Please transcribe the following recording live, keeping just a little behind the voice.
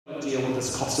deal with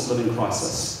this cost of living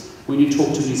crisis. When you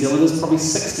talk to New Zealanders, probably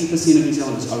 60% of New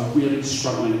Zealanders are really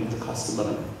struggling with the cost of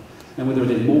living. And whether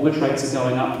their mortgage rates are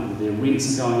going up, whether their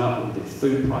rents are going up, whether their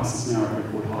food prices now are at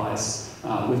record highs,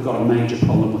 we've got a major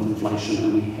problem with inflation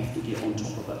and we have to get on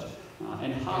top of it.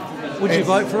 And half of it... Would you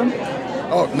vote for him?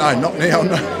 Oh, no, not now.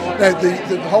 No,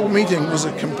 the whole meeting was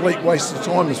a complete waste of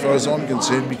time as far as I'm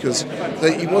concerned, because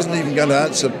he wasn't even going to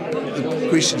answer the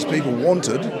questions people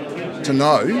wanted to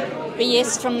know.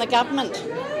 BS from the government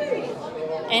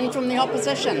and from the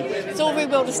opposition. It's all very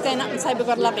well to stand up and say we've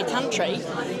got a lovely country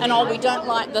and we don't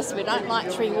like this, we don't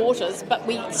like Three Waters, but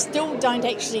we still don't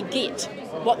actually get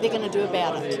what they're going to do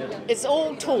about it. It's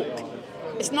all talk.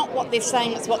 It's not what they're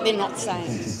saying, it's what they're not saying.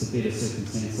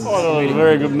 I thought it was a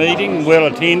very good meeting, well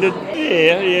attended.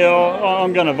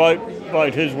 I'm going to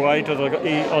vote his way, because I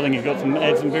think he's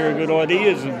had some very good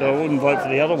ideas, and I wouldn't vote for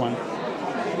the other one.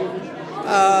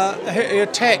 He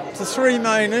attacked the three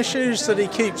main issues that he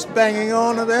keeps banging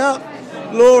on about: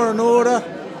 law and order,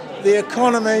 the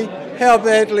economy, how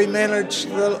badly managed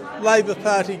the Labour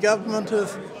Party government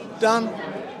have done.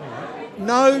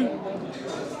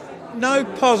 No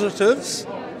positives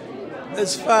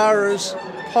as far as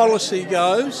policy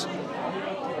goes,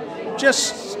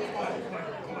 just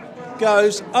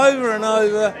goes over and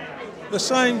over the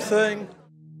same thing